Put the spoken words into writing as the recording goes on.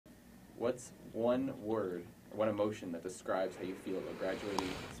What's one word or one emotion that describes how you feel about graduating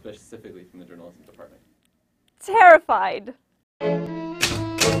specifically from the journalism department? Terrified.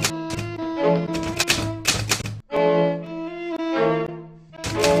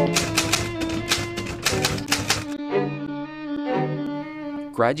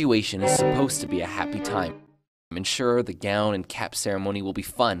 Graduation is supposed to be a happy time. I'm sure the gown and cap ceremony will be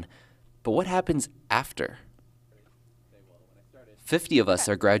fun, but what happens after? 50 of us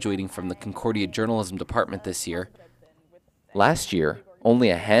are graduating from the Concordia Journalism department this year. Last year, only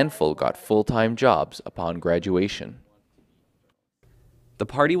a handful got full-time jobs upon graduation. The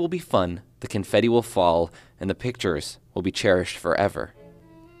party will be fun, the confetti will fall, and the pictures will be cherished forever.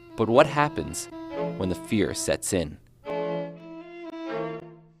 But what happens when the fear sets in? I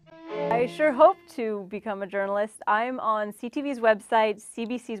sure hope to become a journalist. I'm on CTV's website,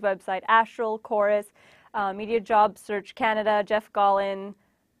 CBC's website, Astral, Chorus, Media Job Search Canada, Jeff Gollin.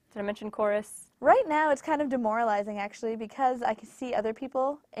 Did I mention Chorus? Right now it's kind of demoralizing actually because I can see other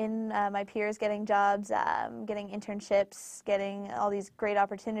people in my peers getting jobs, getting internships, getting all these great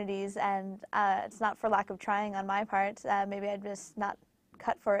opportunities, and it's not for lack of trying on my part. Maybe I'm just not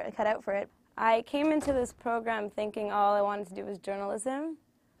cut out for it. I came into this program thinking all I wanted to do was journalism.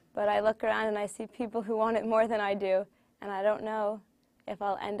 But I look around and I see people who want it more than I do, and I don't know if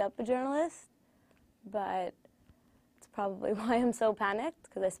I'll end up a journalist, but it's probably why I'm so panicked,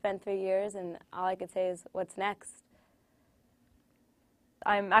 because I spent 3 years and all I could say is, what's next?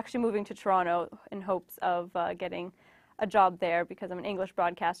 I'm actually moving to Toronto in hopes of getting a job there because I'm an English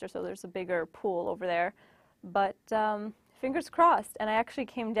broadcaster, so there's a bigger pool over there. But fingers crossed, and I actually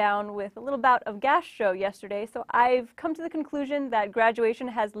came down with a little bout of gastro yesterday, so I've come to the conclusion that graduation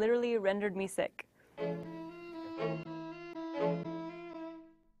has literally rendered me sick.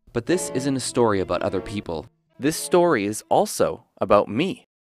 But this isn't a story about other people. This story is also about me.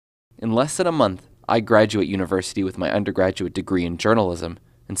 In less than a month, I graduate university with my undergraduate degree in journalism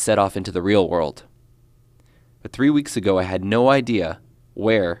and set off into the real world. But 3 weeks ago, I had no idea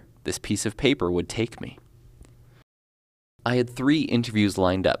where this piece of paper would take me. I had 3 interviews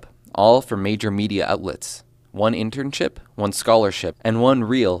lined up, all for major media outlets. 1 internship, 1 scholarship, and 1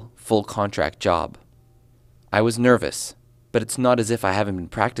 real, full contract job. I was nervous, but it's not as if I haven't been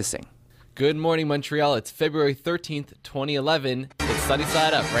practicing. Good morning, Montreal. It's February 13th, 2011. It's Sunny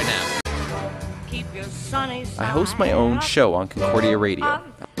Side Up right now. I host my own show on Concordia Radio.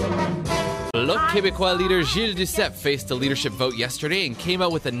 Le Québécois leader Gilles Duceppe faced a leadership vote yesterday and came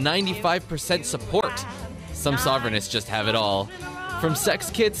out with a 95% support. Some sovereignists just have it all. From sex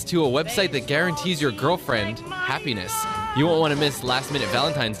kits to a website that guarantees your girlfriend happiness. You won't want to miss last-minute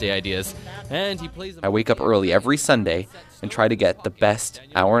Valentine's Day ideas. And he plays... I wake up early every Sunday and try to get the best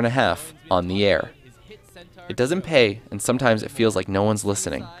hour and a half on the air. It doesn't pay, and sometimes it feels like no one's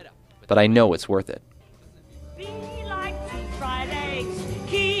listening. But I know it's worth it. Be like 2 Fridays,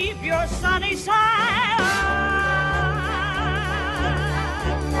 keep your sunny side up.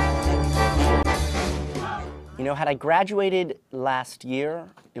 You know, had I graduated last year,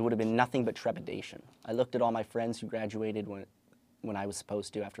 it would have been nothing but trepidation. I looked at all my friends who graduated when I was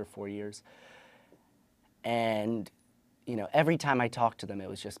supposed to after 4 years. And, you know, every time I talked to them, it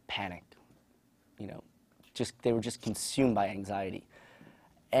was just panic. You know, they were just consumed by anxiety.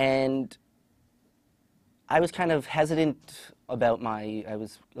 And I was kind of hesitant about I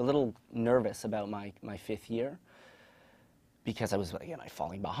was a little nervous about my 5th year because I was like, am I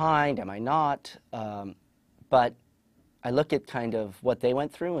falling behind? Am I not? But I look at kind of what they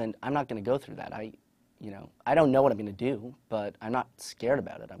went through, and I'm not going to go through that. I don't know what I'm going to do, but I'm not scared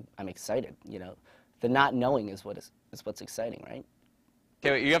about it. I'm excited. You know, the not knowing is what's exciting, right?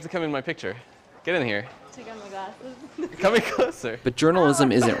 Okay, wait, you have to come in my picture. Get in here. Take off my glasses. Coming closer. But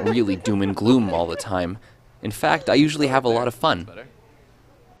journalism isn't really doom and gloom all the time. In fact, I usually have a lot of fun.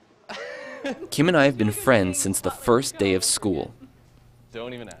 Kim and I have been friends since the first day of school.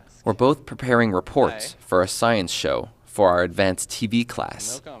 Don't even ask. We're both preparing reports for a science show for our advanced TV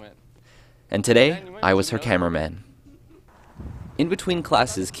class. No comment. And today, I was her cameraman. In between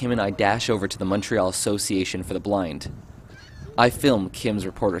classes, Kim and I dash over to the Montreal Association for the Blind. I film Kim's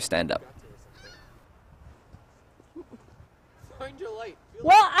reporter stand-up.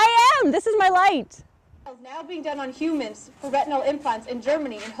 Well, I am! This is my light! Now being done on humans for retinal implants in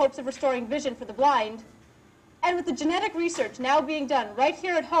Germany in hopes of restoring vision for the blind. And with the genetic research now being done right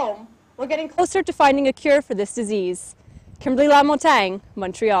here at home, we're getting closer to finding a cure for this disease. Kimberly Lamontagne,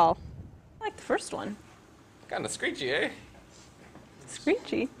 Montreal. I like the first one. Kind of screechy, eh?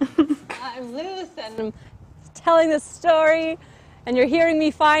 Screechy. I'm loose and I'm telling this story, and you're hearing me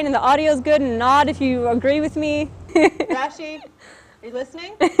fine, and the audio's good, and nod if you agree with me. Avrashi. Are you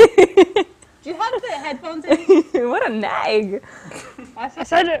listening? Do you have the headphones in? What a nag. I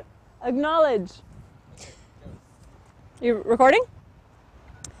said it. Acknowledge. You recording?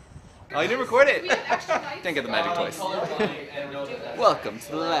 Oh, you didn't record it? Didn't get the magic toys. Welcome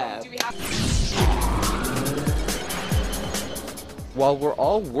to the lab. While we're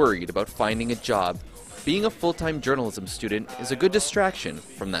all worried about finding a job, being a full-time journalism student is a good distraction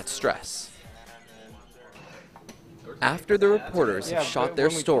from that stress. After the reporters have shot their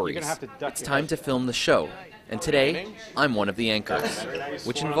stories, it's time to film the show. And today, I'm one of the anchors,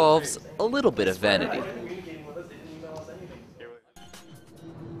 which involves a little bit of vanity.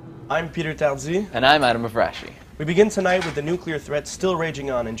 I'm Peter Tardif. And I'm Adam Avrashi. We begin tonight with the nuclear threat still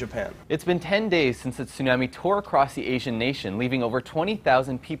raging on in Japan. It's been 10 days since the tsunami tore across the Asian nation, leaving over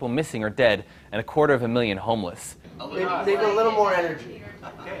 20,000 people missing or dead and 250,000 homeless. Maybe a little more energy.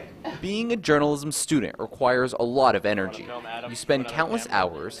 Being a journalism student requires a lot of energy. You spend countless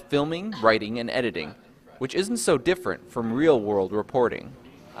hours filming, writing, and editing, which isn't so different from real-world reporting.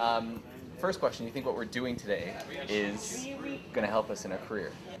 First question, you think what we're doing today is going to help us in our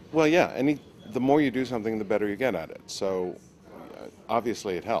career? Well, yeah, the more you do something, the better you get at it. So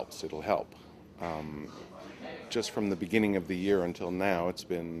obviously it helps. It'll help. Just from the beginning of the year until now, it's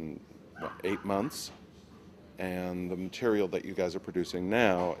been, 8 months? And the material that you guys are producing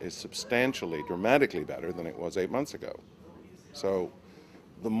now is substantially, dramatically better than it was 8 months ago. So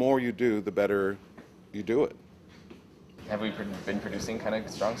the more you do, the better you do it. Have we been producing kind of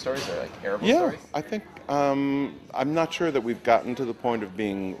strong stories or like arable Yeah, stories? I think, I'm not sure that we've gotten to the point of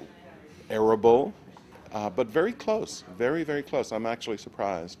being arable, but very close, very, very close. I'm actually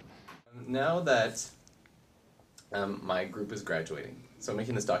surprised. Now that my group is graduating, so I'm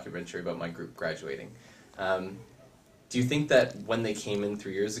making this documentary about my group graduating, do you think that when they came in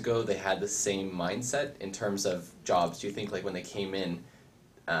 3 years ago, they had the same mindset in terms of jobs? Do you think like when they came in,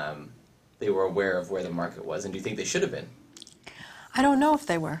 they were aware of where the market was, and do you think they should have been? I don't know if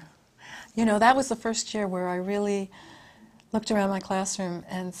they were. You know, that was the first year where I really looked around my classroom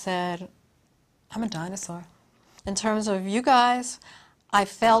and said, I'm a dinosaur. In terms of you guys, I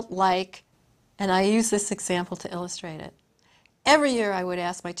felt like, and I use this example to illustrate it, every year I would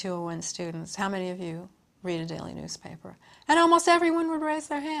ask my 201 students, how many of you read a daily newspaper? And almost everyone would raise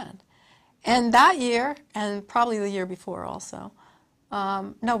their hand. And that year, and probably the year before also,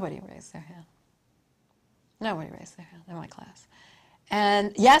 nobody raised their hand. Nobody raised their hand in my class.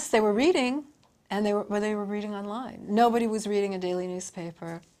 And yes, they were reading, and they were reading online. Nobody was reading a daily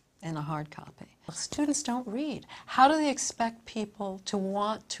newspaper in a hard copy. Students don't read. How do they expect people to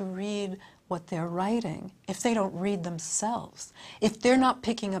want to read what they're writing if they don't read themselves? If they're not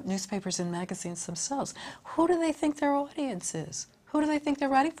picking up newspapers and magazines themselves, who do they think their audience is? Who do they think they're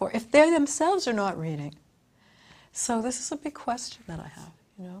writing for if they themselves are not reading? So this is a big question that I have,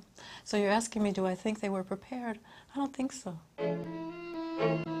 you know. So you're asking me, do I think they were prepared? I don't think so.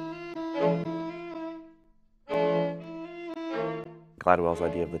 Gladwell's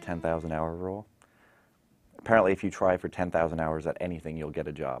idea of the 10,000-hour rule. Apparently, if you try for 10,000 hours at anything, you'll get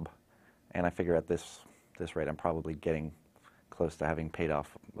a job. And I figure at this rate, I'm probably getting close to having paid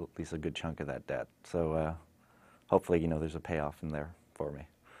off at least a good chunk of that debt. So hopefully, you know, there's a payoff in there for me.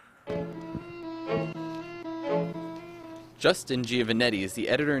 Justin Giovannetti is the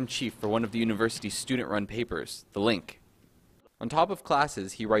editor-in-chief for one of the university's student-run papers, The Link. On top of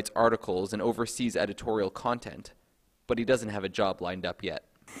classes, he writes articles and oversees editorial content, but he doesn't have a job lined up yet.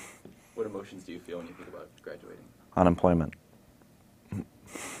 What emotions do you feel when you think about graduating? Unemployment.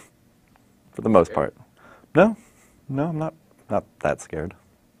 For the most part. No, I'm not that scared.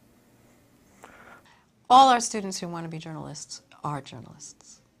 All our students who want to be journalists are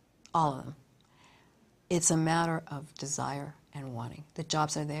journalists. All of them. It's a matter of desire and wanting. The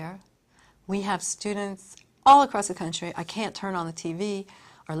jobs are there. We have students all across the country. I can't turn on the TV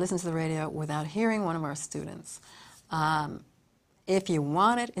or listen to the radio without hearing one of our students. If you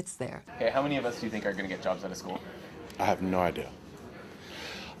want it, it's there. Okay, how many of us do you think are going to get jobs out of school? I have no idea.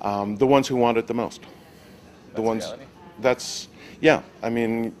 The ones who want it the most. The ones. Reality? That's, yeah, I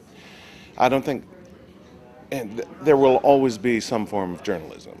mean, I don't think, and there will always be some form of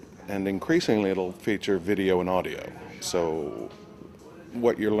journalism, and increasingly it'll feature video and audio. So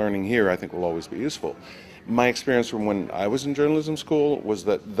what you're learning here, I think, will always be useful. My experience from when I was in journalism school was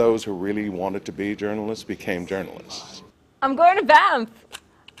that those who really wanted to be journalists became journalists. I'm going to Banff.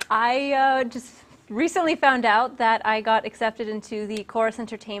 I just recently found out that I got accepted into the Chorus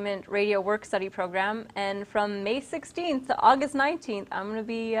Entertainment Radio Work Study program, and from May 16th to August 19th, I'm going to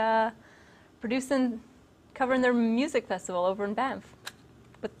be covering their music festival over in Banff.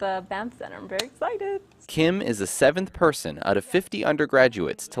 with the BAM Center. I'm very excited. Kim is the 7th person out of 50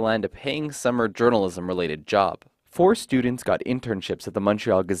 undergraduates to land a paying summer journalism-related job. 4 students got internships at the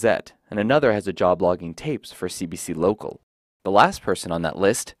Montreal Gazette, and another has a job logging tapes for CBC Local. The last person on that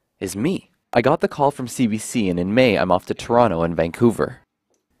list is me. I got the call from CBC, and in May I'm off to Toronto and Vancouver.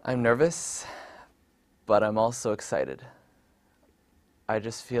 I'm nervous, but I'm also excited. I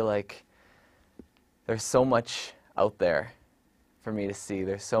just feel like there's so much out there for me to see.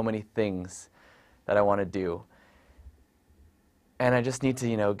 There's so many things that I want to do. And I just need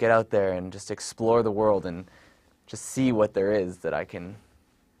to, get out there and just explore the world and just see what there is that I can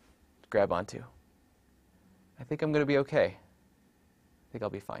grab onto. I think I'm going to be okay. I think I'll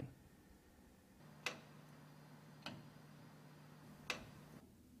be fine.